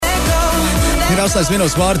Ir 8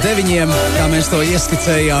 minūtes pār 9, kā mēs to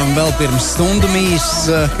ieskicējām vēl pirms stundu mīs.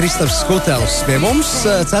 Kristofs Skutels pie mums.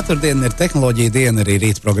 Ceturtdien ir tehnoloģija diena arī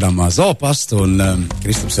rīta programmā Zoopasta. Un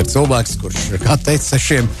Kristofs ir cilvēks, kurš, kā teica,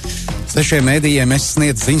 sešiem mēdījiem es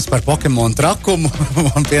sniedzu ziņas par Pokemonu trakumu.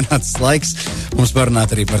 Un pienācis laiks mums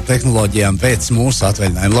parunāt arī par tehnoloģijām pēc mūsu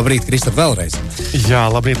atvaļinājuma. Labrīt, Kristof, vēlreiz. Jā,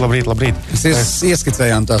 labrīt. Mēs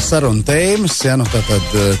ieskicējām tās sarunu tēmas. Ja, nu tad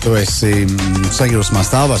tu esi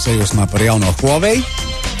sajūsmā par jauno Huawei.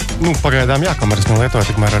 Pagaidām jā, kamēr es nelietoju,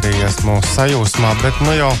 tikmēr arī esmu sajūsmā, bet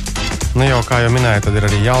nu jau, kā jau minēju, tad ir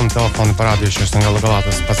arī jauni telefoni parādījušies, un galā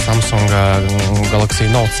tas pats Samsung Galaxy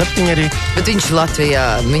Note 7 arī. Bet viņš Latvijā,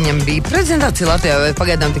 viņam bija prezentācija Latvijā, vai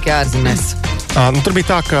pagaidām tikai ārzemēs? Tur bija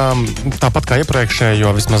tā, ka tāpat kā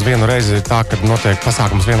iepriekšējo, vismaz vienu reizi tā, kad notiek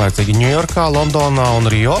pasākums vienlaicīgi Ņujorkā, Londonā un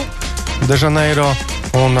Rio de Janeiro.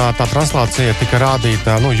 Un tā translācija tika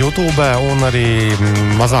rādīta YouTube un arī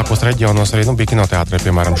mazākos reģionos arī bija kinoteātrē,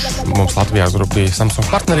 piemēram, mums Latvijā bija Samsung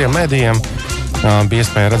partneriem, mēdījiem, bija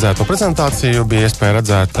iespēja redzēt to prezentāciju, bija iespēja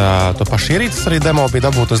redzēt to pašu ierīces arī demo, bija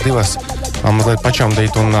dabūtas divas, mazliet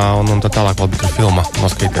pačamdīt un tad tālāk vēl bija filma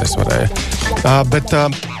noskatīties varēja. Bet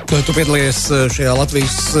tu piedalījies šajā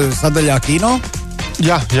Latvijas sadaļā kino?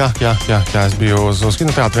 Jā, es biju uz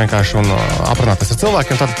kinoteātru vienkārši un aprunāties ar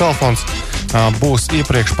cilvēkiem, tātad telefons būs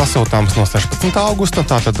iepriekš pasūtāms no 16. augusta,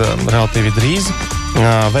 tātad relatīvi drīz.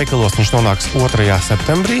 Veikalos viņš nonāks 2.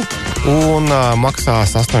 septembrī un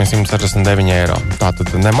maksās 869 eiro. Tātad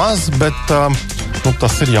nemaz, bet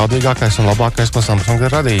tas ir jaudīgākais un labākais, ko Samsung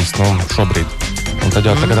ir radījis šobrīd. Un tad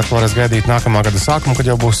jau tagad varēs gaidīt nākamā gada sākumu,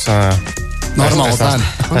 kad jau būs normāli cena.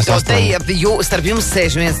 Un to te, starp jums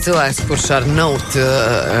sēž viens cilvēks, kurš ar Note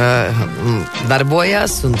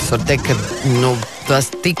darbojās, un tas var teikt, ka tas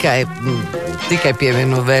tikai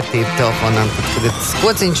pievieno vērtību telefonam, kad ir tas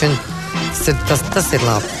kociņš, un tas ir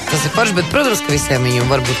labi. Tas ir forši, bet, protams, ka visiem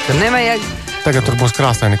viņam varbūt, ka nevajag. Tagad tur būs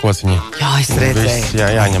krāsaini kociņi. Jā, es redzēju.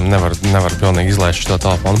 Jāņem, nevar pilnīgi izlaist šo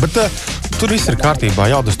telefonu. Bet tur viss ir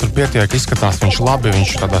kārtībā, jaudas tur pietiek, izskatās viņš labi,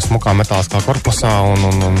 viņš tādā smukā metāliskā korpusā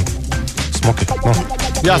un smuki.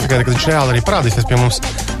 Jāsaka, ka viņš reāli arī parādīsies pie mums.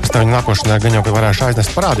 Es tev viņu nākošanai gan jau varēšu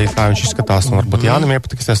aiznest parādīt, kā viņš izskatās, un varbūt Jānim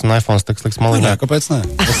iepatiksies, un iPhones tiks liks maliņā. Kāpēc ne?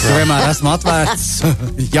 Es vienmēr esmu atvērts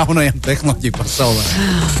jaunajiem tehnoloģiju pasaulē.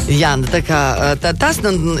 Jā, tā kā tas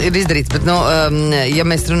ir izdarīts, bet, ja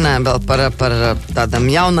mēs runājam vēl par tādām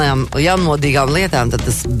jaunmodīgām lietām, tad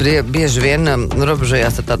tas bieži vien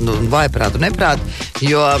robežojās ar tādu vājprātu, neprātu,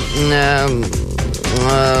 jo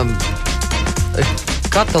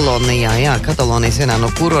Katalonijas vienā no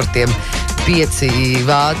kurortiem 5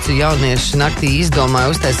 vācu jaunieši naktī izdomāja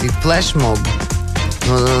uztaisīt flashmobu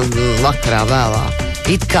vakarā vēlā.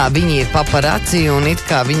 It kā viņi ir paparaci un it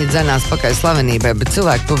kā viņi dzenās pakaļ slavenībai, bet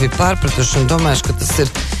cilvēki to bija pārpratuši un domājuši, ka tas ir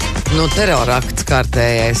terorakts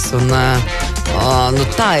kārtējais. Un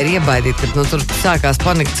tā ir iebaidīta, ka tur sākās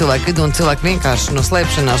panika cilvēku vidū un cilvēki vienkārši no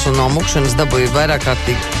slēpšanās un no mukšanas dabūja vairāk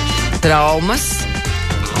kārtīgi traumas.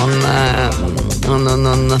 Un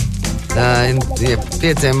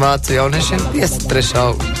 5 vācu jauniešiem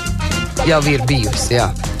 53 jau ir bijusi, jā.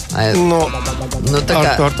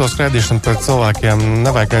 Ar to skrēdīšanu pret cilvēkiem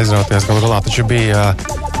nevajag aizrauties galā. Taču bija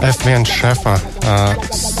F1 šefa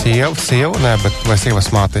sievas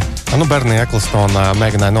māti. Bernie Ecclestone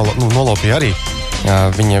mēģināja nolopīja arī.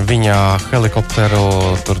 Viņa helikopteru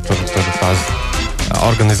tur tās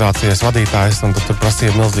organizācijas vadītājs, un tur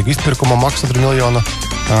prasīja milzīgu izpirkuma maksu 3 miljonu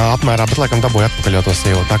apmērā, bet laikam dabūja atpakaļ to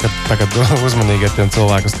sievu. Tagad uzmanīgi ar tiem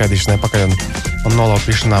cilvēku skaidīšanai pakaļ un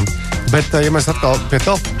nolaupīšanām. Bet, ja mēs atkal pie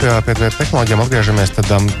tehnoloģijām atgriežamies, tad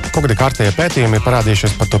kaut kādi kārtējie pētījumi ir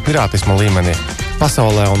parādījušies par to pirātismu līmeni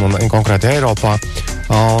pasaulē un konkrēti Eiropā.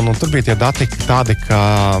 Un tur bija tie dati tādi, ka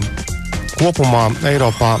kopumā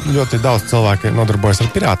Eiropā ļoti daudz cilvēki nodarbojas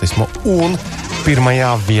ar pirātismu. Un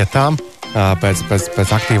pirmajā vietā pēc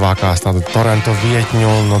aktīvākās tādu torrentu vietņu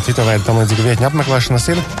un cita veida tam līdzīgu vietņu apmeklēšanas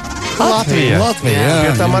ir Latvija.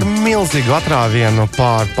 Pie tam ar milzīgu atrāvienu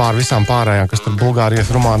pār visām pārējām, kas tur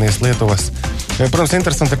Bulgārijas, Rumānijas, Lietuvas. Protams,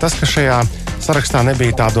 interesanti ir tas, ka šajā sarakstā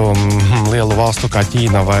nebija tādu lielu valstu kā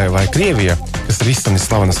Ķīna vai Krievija, kas ir izsanis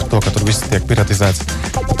slavenas ar to, ka tur viss tiek piratizēts.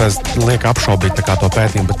 Tāpēc liek apšaubīt to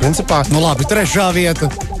pētījumu. Bet principā... labi, 3. vieta.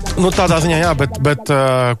 Tādā ziņā jā, bet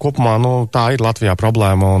kopumā tā ir Latvijā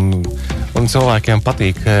problēma un cilvēkiem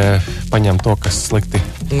patīk paņemt to, kas slikti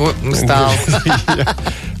stāv.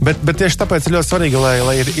 Bet tieši tāpēc ir ļoti svarīgi,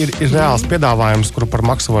 lai ir reāls piedāvājums, kuru par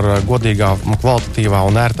maksu var godīgā, kvalitatīvā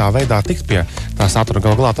un ērtā veidā tikt pie tā satura.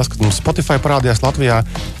 Galā tas, ka mums Spotify parādījās Latvijā,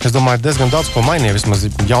 es domāju, diezgan daudz ko mainīja vismaz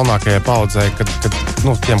jaunākajai paudzei, kad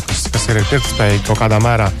tiem, kas ir pirktspējīgi kaut kādā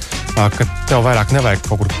mērā, ka tev vairāk nevajag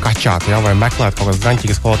kaut kur kačāt, ja, vai meklēt kaut kādas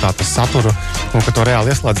draņķīgas kvalitātes saturu, un ka to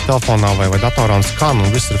reāli ieslēdz telefonā vai datorā un skan,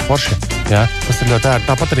 un viss ir forši. Ja. Tas ir ļoti ērti.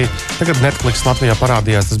 Tāpat arī tagad Netflix Latvijā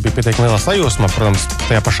parādījās, tas bija pietiekami liela sajūsma. Protams,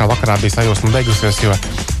 tajā pašā vakarā bija sajūsma beigusies, jo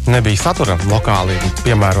nebija satura lokāli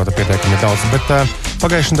piemērota pietiekami daudz. Bet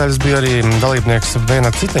pagājušajā nedēļā bija arī dalībnieks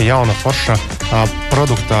viena cita jauna forša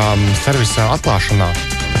produkta servisa atklāšanā.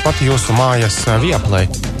 Tāpat jūsu mājas Viaplay.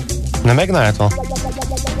 Nemēģinājāt vēl?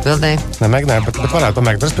 Vēl ne. Nemēģināju, bet varētu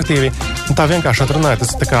pamēģināt. Respektīvi, tā vienkārši runājot,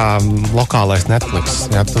 tas ir tā kā lokālais Netflix.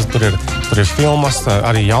 Ja, tur ir filmas,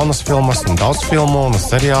 arī jaunas filmas, un daudz filmu, un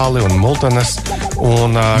seriāli, un multenes.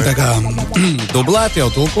 Un, tā kā dublēti jau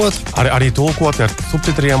tulkot? Arī tulkot ar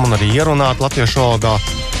subtitriem un arī ierunāt latviešu valodā.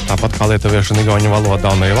 Tāpat kā lietuviešu un igauņu valodā,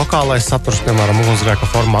 un arī lokālais saturs, piemēram, ugunsgrēka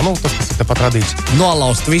formā. Tas, kas ir tepat radīts.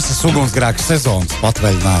 Nolaust visas ugunsgrēka sezonas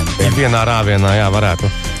patveļinājumu. Vienā rāvienā, jā, varētu.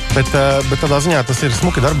 Bet tādā ziņā tas ir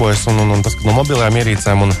smuki darbojas, un tas, ka no mobilajām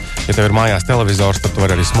ierīcēm, un ja tev ir mājās televizors, tad tu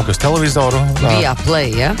vari arī smuki uz televizoru.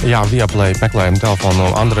 Viaplay, ja? Jā, Viaplay meklējam telefonu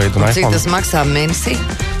Android un iPhone. Cik tas maksā mēnesī?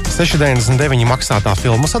 6,99 maksā tā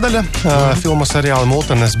filmu sadaļa, filmu seriāli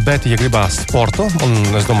multenes, bet, ja gribās sportu, un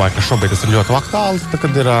es domāju, ka šobrīd tas ir ļoti aktuāli, tad,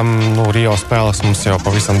 kad ir Rio spēles mums jau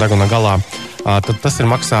pavisam deguna galā, tad tas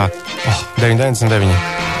ir maksā 9,99.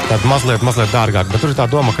 Tad mazliet dārgāk, bet tur ir tā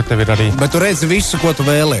doma, ka tev ir arī... Bet tu redzi visu, ko tu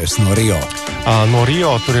vēlies no Rio? No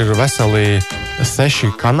Rio tur ir veseli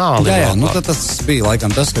 6 kanāli. Jā, tad tas bija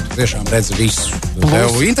laikam tas, ka tu tiešām redzi visu.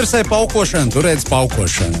 Tev interesē paukošana, tu redzi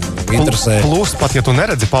paukošanu. Plus, pat ja tu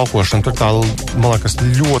neredzi paukošanu, tur tā, man liekas,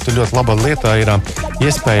 ļoti, ļoti laba lieta ir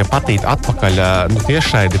iespēja patīt atpakaļ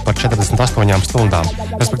tiešraidi par 48 stundām.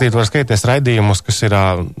 Respektīvi, tu vari skatīties raidījumus, kas ir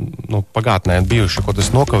pagātnē bijuši, ko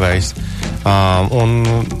tas nokavējis. Un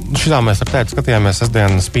šitā mēs ar tēti skatījāmies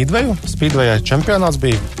sestdien Speedwayu. Speedwayā čempionāts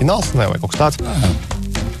bija fināls, vai kaut kas tāds.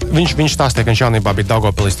 Viņš stāstīja, ka viņš jaunībā bija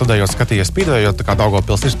Daugavpilī studējot, skatījies Speedwayu, jo tā kā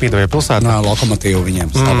Daugavpils ir Speedwaya pilsēta. Nā, lokomotīvu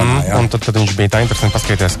viņiem slavenā, jā. Un tad viņš bija tā interesanti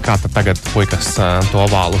paskatīties, kā tad tagad puikas to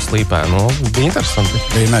ovālu slīpē. Bija interesanti.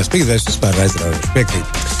 Nē, Speedwayus vispār aizraujuši,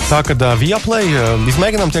 piekrīt. Tā, kad Viaplay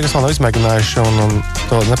izmēģinām tie, kas vēl nav izmēģinājuši, un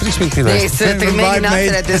to nepatīk Speedway. Es mēģinu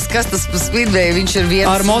atcerēties, kas tas pa Speedway, viņš ir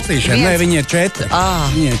viens. Ar mocīšiem, nē, viņi ir 4.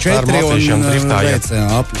 Viņi ir 4 ar mocīšiem driftā, jā.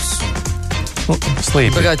 Aplis.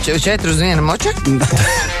 Slīpi. Pagāt 4 uz 1 moča?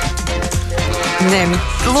 Nē,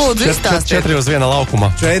 lūdzu, izstāstiet. 4 uz 1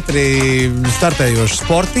 laukuma. 4 startējoši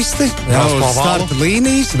sportisti, jau starta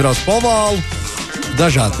līnijas, brauc po vālu.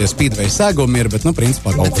 Dažādi Speedway segumi ir, bet,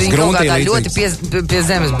 principā kaut kas gruntī līdzīgs. Ļoti pie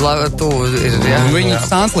zemes tuvu ir, jā. Viņi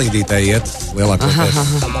stānslīdītē iet lielākoties.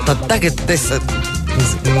 Tad tagad es...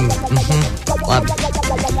 Labi.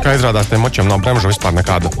 Kā izrādās, tiem močiem nav bremžu vispār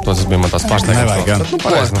nekāda. Tas bija man tās pārsteigums. Nevajag, jā.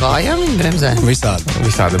 Kājām viņi bremzē?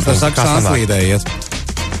 Visādi. Tas saka, stānslīdē iet.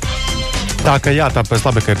 Tā ka jā, tāpēc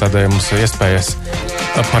labi, ka ir tāda mums iespējas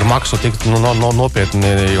par maksu tikt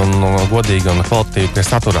nopietni un godīgi un kvalitatīvi pie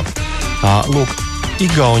satura. Lūk,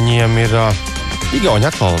 Igauniem ir... Igauni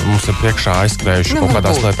atkal mums ir priekšā aizskrējuši kaut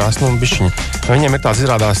kādās lietās, bišķiņi. Viņiem ir tāds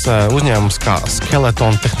izrādās uzņēmums kā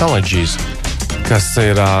Tehnoloģijas, kas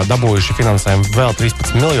ir dabūjuši finansējumu vēl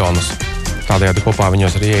 13 miljonus. Tādējādi kopā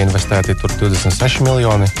viņos ir ieinvestēti tur 26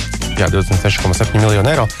 miljoni, 26,7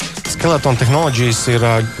 miljoni eiro. Tehnoloģijas ir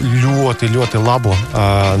ļoti, ļoti labu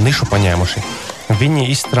nišu paņēmuši. Viņi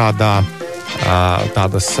izstrādā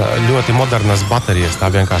tādas ļoti modernas baterijas, tā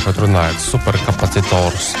vienkārši runājot,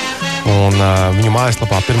 superkapacitorus. Un viņu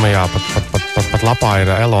mājaslapā pirmajā pat lapā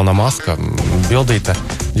ir Elona Muska bildīte,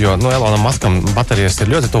 jo Elona Muskam baterijas ir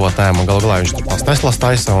ļoti tuva tēma, galu galā viņš tur tās Teslas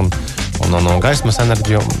taisa un gaismas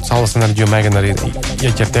enerģiju, saules enerģiju mēģina arī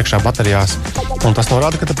ieķert iekšā baterijās. Un tas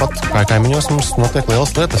norāda, ka tepat kā kaimiņos mums notiek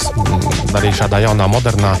lielas lietas. Arī šādā jaunā,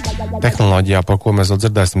 modernā tehnoloģijā, par ko mēs vēl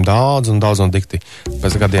dzirdēsim daudz un dikti.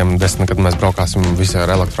 Pēc gadiem 10, kad mēs braukāsim visi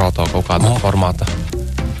ar elektroauto kaut kādā formāta.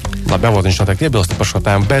 Labi, avot viņš noteikti iebilst par šo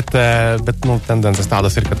tēmu, bet tendences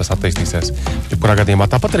tādas ir, ka tas attīstīsies. Jebkurā gadījumā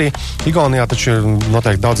tāpat arī Igaunijā taču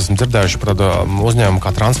noteikti daudz esam dzirdējuši par uzņēmumu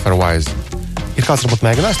kā TransferWise. Ir kāds varbūt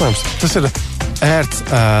mēģinājums no jums? Tas ir ērts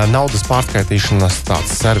naudas pārskaitīšanas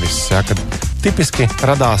tāds servis, ja, kad tipiski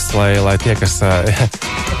radās, lai tie, kas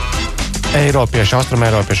eiropieši,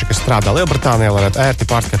 austrumeiropieši, kas strādā Lielbritānijā, varētu ērti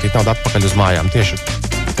pārskaitīt naudu atpakaļ uz mājām tieši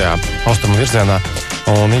tajā austrumu virzienā.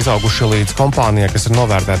 Un izauguši līdz kompānijai, kas ir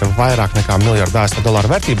novērtēta vairāk nekā $1 miljārdu dolāru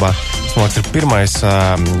vērtībā. Tas, man liekas, ir pirmais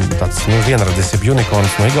tāds vienradzis, jeb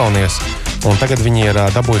unikorns no Igaunijas. Un tagad viņi ir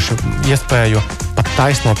dabūjuši iespēju pat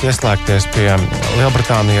taisno pieslēgties pie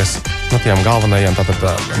Lielbritānijas tiem galvenajiem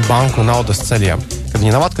banku naudas ceļiem. Kad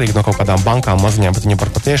viņi nav atkarīgi no kaut kādām bankām maziņām, bet viņi var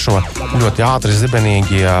patiešo ļoti ātri,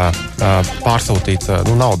 zibenīgi pārsūtīt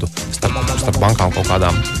naudu starp bankām kaut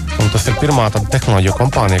kādām. Un tas ir pirmā tehnoloģiju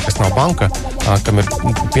kompānija, kas nav banka, kam ir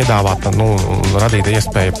piedāvāta, radīta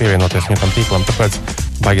iespēja pievienoties viņu tam tīklam. Tāpēc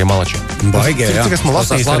baigie malači. Cik esmu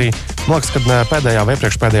lasījis arī, man liekas, kad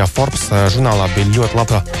iepriekšpēdējā Forbes žurnālā bija ļoti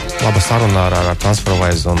laba saruna ar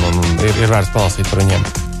TransferWise un ir vērts palasīt par viņiem.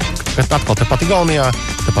 Bet atkal tepat Igaunijā,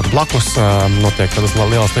 tepat blakus notiek tādas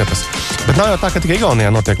lielas lietas. Bet nav jau tā, ka tikai Igaunijā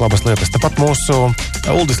notiek labas lietas. Tepat mūsu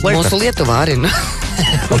Uldis Leiterts. Mūsu Lietuvā arī,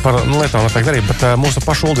 Par Lietuvā noteikti arī, bet mūsu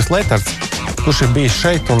pašu Uldis Leiterts, kurš ir bijis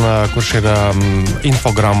šeit un kurš ir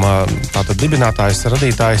Infogramma dibinātājs,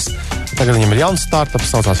 radītājs. Tagad viņam ir jauns startups,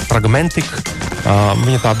 saucās Fragmentic.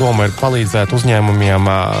 Viņa tā doma ir palīdzēt uzņēmumiem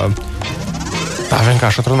tā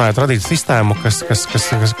vienkārši runājot, radīt sistēmu,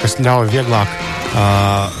 kas ļauj vieglāk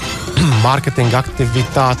mārketinga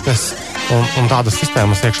aktivitātes un tādas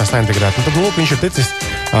sistēmas iekšā saintegrēt. Un tad, viņš ir ticis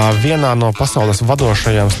vienā no pasaules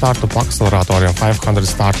vadošajiem startup akceleratoriem 500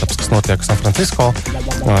 startups, kas notiek San Francisco.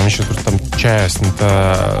 Viņš ir tur tam 40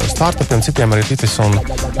 startupiem, citiem arī ticis, un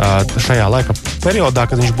šajā laika periodā,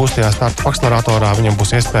 kad viņš būs tajā startup akceleratorā, viņam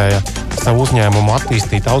būs iespēja savu uzņēmumu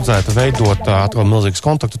attīstīt, audzēt, veidot atkal milzīgas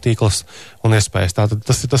kontaktu tīklus un iespējas. Tātad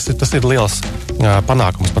tas ir liels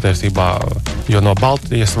panākums patiesībā, jo no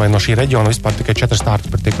Baltijas vai no šī reģiona vispār tikai 4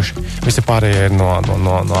 startupi ir tikuši. Visi pārējie ir no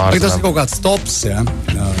ārzemēm. Tas ir kaut kāds tops, jā?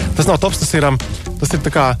 Tas nav tops, tas ir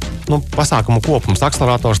tā kā pasākumu kopums.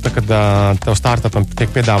 Akcelerators, kad tev startupam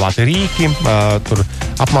tiek piedāvāti rīki, tur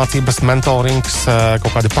apmācības, mentorings,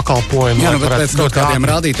 kaut kādi pakalpojumi. Jā, bet pēc kaut kādiem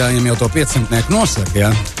rādītājiem jau to 500 nosaka,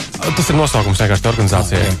 jā? Tas ir nosaukums vienkārši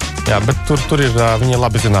organizācijai. Okay. Jā, bet tur ir, viņi ir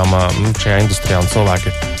labi zināmā šajā industrijā un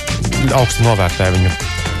cilvēki augstu novērtē viņu.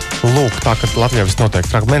 Lūk, tā, ka Latvijā viss notiek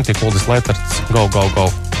Fragmentic, Uldis Leiterts, go.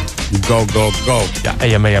 Jā,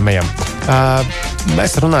 ejam.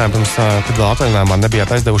 Mēs runājam pirms, kad vēl atvaļinājumā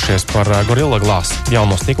nebijāt aizdevušies par Gorilla Glass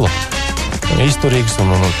jauno stiklu. Izturīgs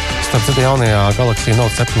un starp citu jaunajā Galaxy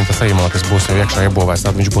Note 7 tas arī, man liekas, būs jau iekšā iebūvēs.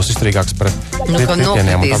 Tad viņš būs izturīgāks pret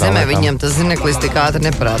kritieniem. Zemē viņam tas zineklis tik ātri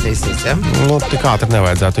neparādīsies, ja? Tik ātri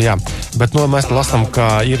nevajadzētu, jā. Bet mēs lasām,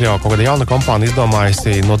 ka ir jau kaut kāda jauna kompānija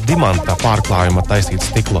izdomājusi no dimanta pārklājuma taisīt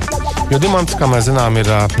stiklu. Jo dimants, kā mēs zinām,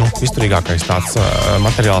 ir izturīgākais tāds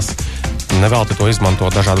materiāls. Nevelti to izmanto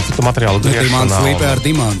dažādu citu materiālu griešanā. Dimants slīpē ar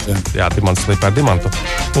dimantu. Jā, dimants slīpē ar dimantu.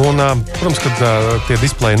 Un, protams, ka tie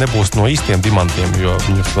displeji nebūs no īstiem dimantiem, jo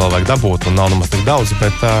viņus vēl vajag dabūt un nav nemaz tik daudz,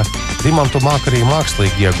 bet dimantu māk arī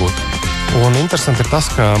mākslīgi iegūt. Un interesanti ir tas,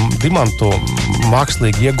 ka dimantu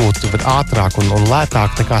mākslīgi iegūt ātrāk un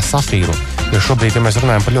lētāk nekā safīru. Jo šobrīd, ja mēs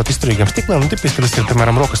runājam par ļoti izturīgiem stikliem, tipiski tas ir,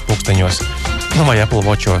 piemēram, rokas pulksteņos vai Apple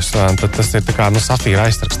Watchos, tad tas ir tā kā safīra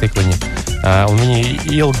aizsargs stikliņi. Un viņi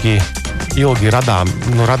ilgi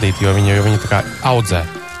radīti, jo viņi tā kā audzē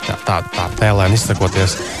tā tēlēni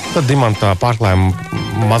izsakoties. Tad dimanta pārklājumu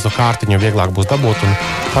mazu kārtiņu vieglāk būs dabūt un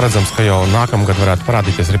paredzams, ka jau nākamgad varētu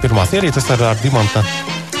parādīties arī pirmās ierīces ar dimanta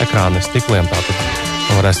ekrāni stikliem. Tātad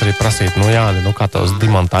varēs arī prasīt, Jāni, kā tavs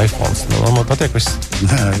dimanta iPhones. Man patīk viss.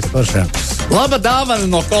 Jā, vispār. Laba dāvana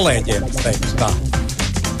no kolēģiem, es teiktu tā.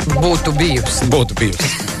 Būtu bijusi.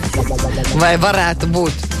 Vai varētu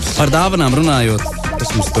būt? Par dāvanām runājot, kas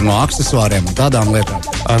mums tur no aksesuāriem un tādām lietām?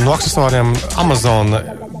 No aksesuāriem Amazon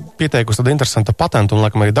pieteikusi tādu interesantu patentu un,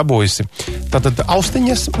 laikam, arī dabūjusi. Tātad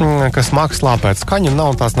austiņas, kas māk slāpēt skaņu,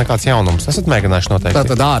 nav tās nekāds jaunums. Esat mēģinājuši noteikti.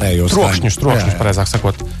 Tātad ārējos trokšņus, pareizāk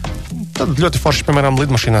sakot. Tad ļoti forši, piemēram,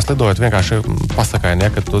 lidmašīnās lidojot vienkārši pasakaini, ja,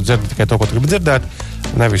 ka tu dzirdi tikai to, ko tu gribi dzirdēt,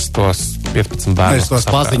 nevis tos 15 bērnus. Nevis tos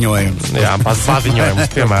paziņojumus. Jā, paziņojumus,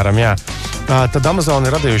 piemēram, jā. Tad Amazon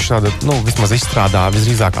ir radījuši tādu, vismaz izstrādā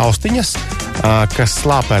visdrīzāk austiņas, kas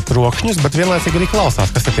slāpē trokšņus, bet vienlaicīgi arī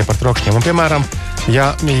klausās, kas ir tie par trokšņiem. Un, piemēram, ja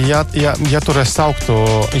tur es sauktu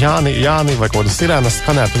Jāni vai kaut kādas sirēnas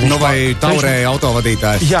skanētu. Vai taurēja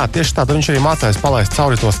autovadītājs. Jā, tieši tā, tad viņš arī mācēs palaist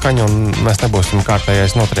cauri to skaņu un mēs nebūsim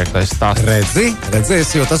kārtējais notriektais stāsts.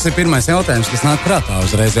 Redzēs, jo tas ir pirmais jautājums, kas nāk prātā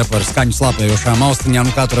uzreiz, ja par skaņu slāpējošām austiņām,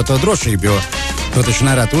 kā tur ar to drošību, jo to taču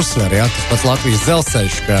nereti uzsver, ja? Tas pats Latvijas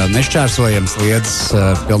dzelzceļš, ka nešķērsojams liedzas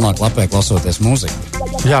pilnā klapē klausoties mūziku.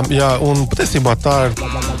 Jā, un patiesībā tā ir,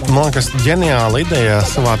 man liekas, ģeniāla ideja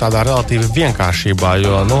savā tādā relatīvi vienkāršībā,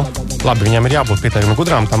 jo, labi, viņiem ir jābūt pietiekami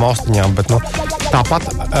gudrām tām austiņām, bet, tāpat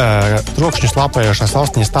trokšņu slāpējošās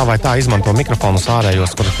austiņas tā vai tā izmanto mikrofonus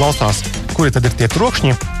ārējos, kuras klausās, kuri tad ir tie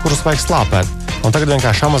trokšņi, kurus vajag slāpēt. Un tagad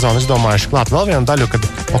vienkārši Amazon izdomājuši klāt vēl vienu daļu, kad,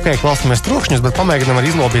 klausamies trokšņus, bet pamēģinam arī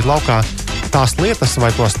izlobīt laukā tās lietas vai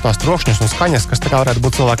tās trokšņus un skaņas, kas tā kā varētu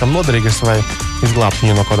būt cilvēkam noderīgas vai izglābt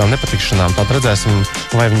viņu no kādām nepatikšanām. Tad redzēsim,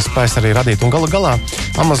 vai viņi spēs arī radīt. Un galā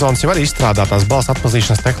Amazons jau arī izstrādā tās balss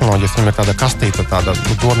atpazīšanas tehnoloģijas. Viņam ir tāda kastīta, tāda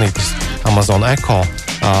tornītis Amazon Echo,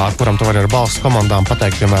 kuram tu vari ar balss komandām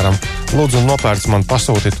pateikt, piemēram, lūdzu nopērc man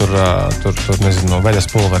pasūti tur nezinu, veļas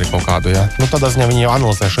pulveri kaut kādu, ja. Tādā ziņā viņi jau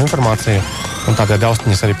analizē šo informāciju, un tādēļ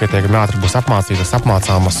austiņas arī pietiekami ātri būs apmācītas,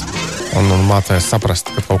 apmācāmas un mācēs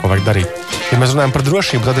saprast, ka kaut ko vajag darīt. Ja mēs runājam par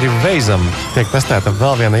drošību, tad arī Waze'am tiek testēta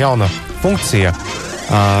vēl viena jauna funkcija,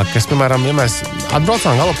 kas, piemēram, ja mēs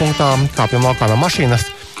atbraucām gala punktā, kāpjam laukā no mašīnas,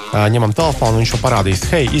 ņemam telefonu, viņš jau parādīs,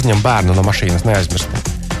 hei, izņem bērnu no mašīnas, neaizmirst.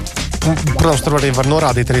 Protams, tur arī var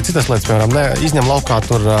norādīt arī citas lietas, piemēram, izņem laukā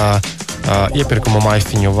tur iepirkuma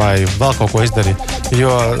maistiņu vai vēl kaut ko izdarīt,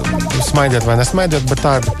 jo smaidiet vai nesmaidiet, bet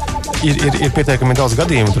tā ir pietiekami daudz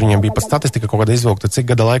gadījumu, tur viņiem bija pat statistika kaut kāda izvilkta, cik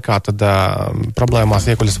gada laikā tad problēmās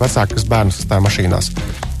iekuļas vecākas bērnus stāja mašīnās.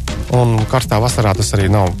 Un karstā vasarā tas arī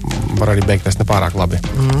var arī beigties nepārāk labi.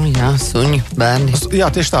 Jā, suņi, bērni. Jā,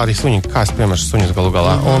 tieši tā arī suņi, kā es piemēru suņus galu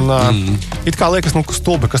galā. Un it kā liekas,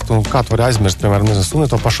 stulbi, kā tu vari aizmirst, piemēram, nezinu, suni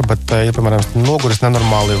to pašu, bet, ja, piemēram, noguris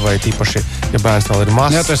nenormāli vai tīpaši, ja bērns vēl ir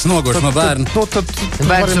mazs. Jā, tu esi noguris no bērna.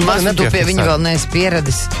 Bērns ir mazs, tu pie viņa vēl neesi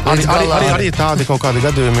pieradis. Arī tādi kaut kādi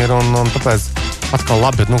gadījumi ir, un tāpēc atkal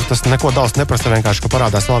labi, tas neko daudz neprasa, vienkārši, ka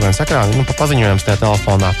parādās vēl viens ekrāns, pa paziņojums tajā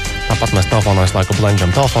telefonā. Tāpat mēs telefonā visu laiku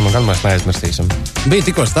blenžam telefonu, gan mēs neaizmirsīsim. Bija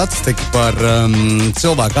tikko statistika par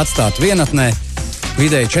cilvēku atstātu vienatnē.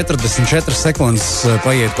 Vidēji 44 sekundes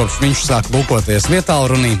paiet, kopš viņš sāk lūkoties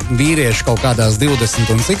vietālrunī. Vīrieši kaut kādās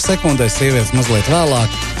 20 un cik sekundēs, sievietes mazliet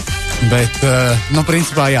vēlāk. Bet,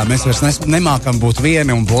 principā, jā, mēs vairs nemākam būt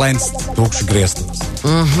vieni un blenst tukši griestos.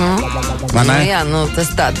 Vai ne? Jā, tas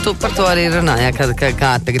tā, tu par to arī runāji,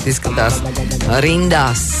 kā tagad izskatās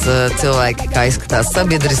rindās cilvēki, kā izskatās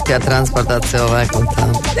sabiedriskajā transportā cilvēki un tā.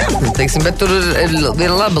 Teiksim, bet tur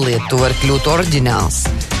ir laba lieta, tu vari kļūt oriģināls.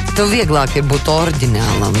 Tev vieglāk ir būt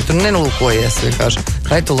oriģinālam, tu nenulkojies vienkārši,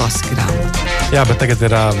 vai tu lasi grāmatu. Jā, bet tagad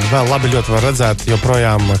ir vēl labi ļoti var redzēt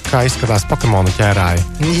joprojām, kā izskatās Pokemonu ķērāji.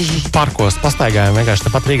 Parkos pastaigājam vienkārši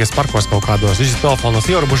tepat Rīgas parkos kaut kādos, visi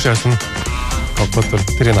telefonos ievarbušies un kaut ko tur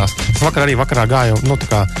tirinās. Es vakarā gāju,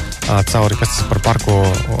 cauri, kas tas par parku,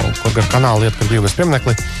 kur gar kanālu iet, kur brīvības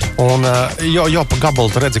pieminekli, un jau pa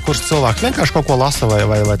gabalu tu redzi, kurš cilvēks vienkārši kaut ko lasa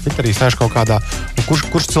vai Twitterī sēž kaut kādā, un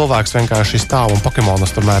kurš cilvēks vienkārši stāv un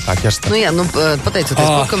Pokemonus tur mētā ķersta. Pateicoties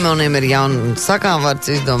Pokemoniem ir jauna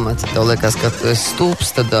sakāvārds izdomāts, ja tev liekas, ka tu esi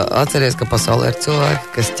stūps, tad atceries, ka pasaulē ir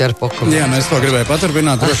cilvēki, kas ķer Pokemonus. Jā, mēs to gribēju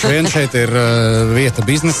paturpināt, droši vien šeit ir vieta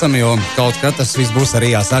biznesam, jo kaut kā tas viss būs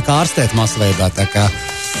arī jāsāk ārstēt masveidā, tā kā,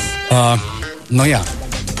 jā.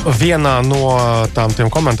 Vienā no tiem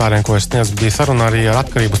komentāriem, ko es sniedzu, bija saruna arī ar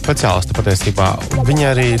atkarību speciālistu patiesībā. Viņi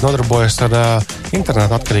arī nodarbojas ar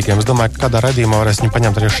internetu atkarīgiem. Es domāju, ka kādā raidījumā varēs viņu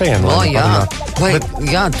paņemt arī šeit.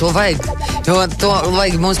 Jā, to vajag. Jo to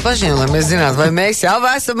vajag mums pašiem, lai mēs zinātu, vai mēs jau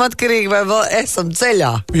esam atkarīgi vai vēl esam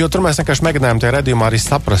ceļā. Jo tur mēs vienkārši mēģinājām tajā raidījumā arī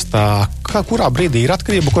saprast, kurā brīdī ir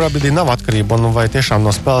atkarība, kurā brīdī nav atkarība, un vai tiešām no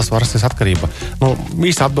spēles var rasties atkarība.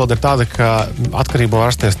 Īsta atbilde ir tāda, ka atkarība var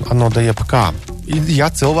rasties no jebkā. Ja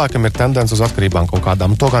cilvēkam ir tendence uz atkarībām kaut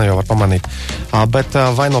kādām, to gan jau var pamanīt. Bet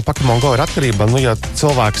vai no Pokemon Go ir atkarība? Ja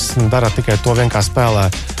cilvēks dara tikai to vienkārši spēlē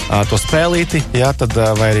to spēlīti, tad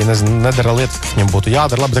vai arī nedara lietas, kas viņam būtu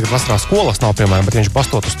jādara. Labi, tagad vasarā skolas nav, piemēram, bet viņš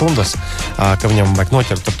bastotu stundas, ka viņam vajag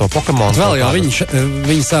noķert ar to Pokemonu. Vēl jau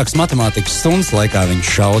viņi sāks matemātikas stundas laikā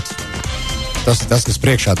viņš šaut. Tas ir tas, kas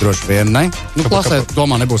priekšā droši vien, ne? Klasē,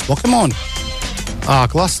 domā, nebūs Pokemoni?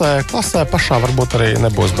 Klasē pašā varbūt arī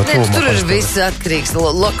nebūs, bet tur ir viss atkarīgs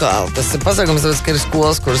lokāli. Tas ir pasākums, ka ir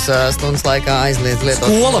skolas, kuras stundas laikā aizliedz lietot.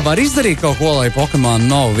 Skola var izdarīt kaut ko, lai Pokemon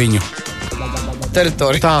nav viņu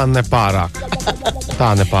teritorija. Tā nepārāk.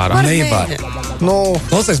 Nevar.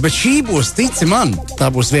 Klausies, bet šī būs, tici man,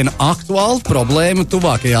 tā būs viena aktuāla problēma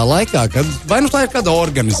tuvākajā laikā, kad vai tā ir kāda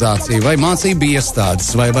organizācija, vai mācību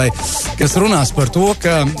iestādes, vai kas runās par to,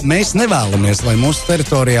 ka mēs nevēlamies, lai mūsu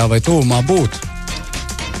teritorijā vai tuvumā būtu.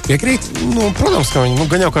 Piekrīt? Protams, ka viņi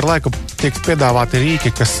gan jau ar laiku tiek piedāvāti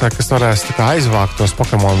rīki, kas varēs aizvākt tos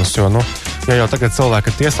Pokemonus, jo jau tagad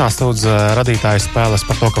cilvēki tiesā sūdz radītāju spēles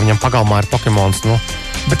par to, ka viņam pagalmā ir Pokemons,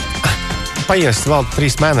 bet paies vēl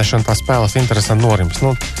 3 mēneši un tā spēles interesanti norims.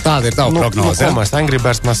 Tāda ir tava prognoze, ja? Mēs Angry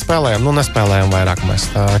Birds mēs spēlējam, nespēlējam vairāk mēs.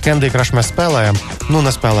 Candy Crush mēs spēlējam,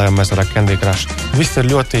 nespēlējam mēs vairāk Candy Crush. Viss ir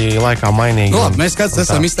ļoti laikā mainīgi. Mēs kāds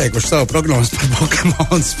esam izteikuši savu prognozi par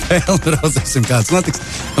Pokemon spēli, raudzēsim kāds notiks.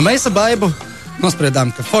 Mēs ar Baibu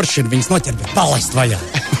nospriedām, ka forši ir viņas noķert, bet palaist vaļā.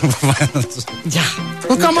 Jā.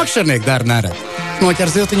 Kā makšķernieki dara nerad.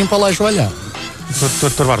 Noķer ziltiņu un palaiž vaļā.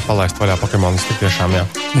 Tur var palaist vaļā Pokemonus, tik tiešām, jā.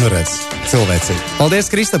 Nu redz, cilvēcīgi. Paldies,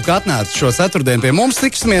 Kristap, ka atnāc šo ceturtdienu pie mums.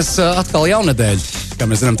 Tiksimies atkal jaunedēļ. Kā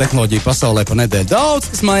mēs zinām, tehnoloģiju pasaulē pa nedēļu daudz,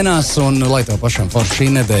 kas mainās, un lai tev pašam forši šī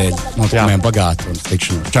nedēļa notikumiem bagāta un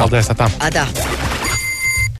tikšanos. Čau! Paldies, atā! Adā!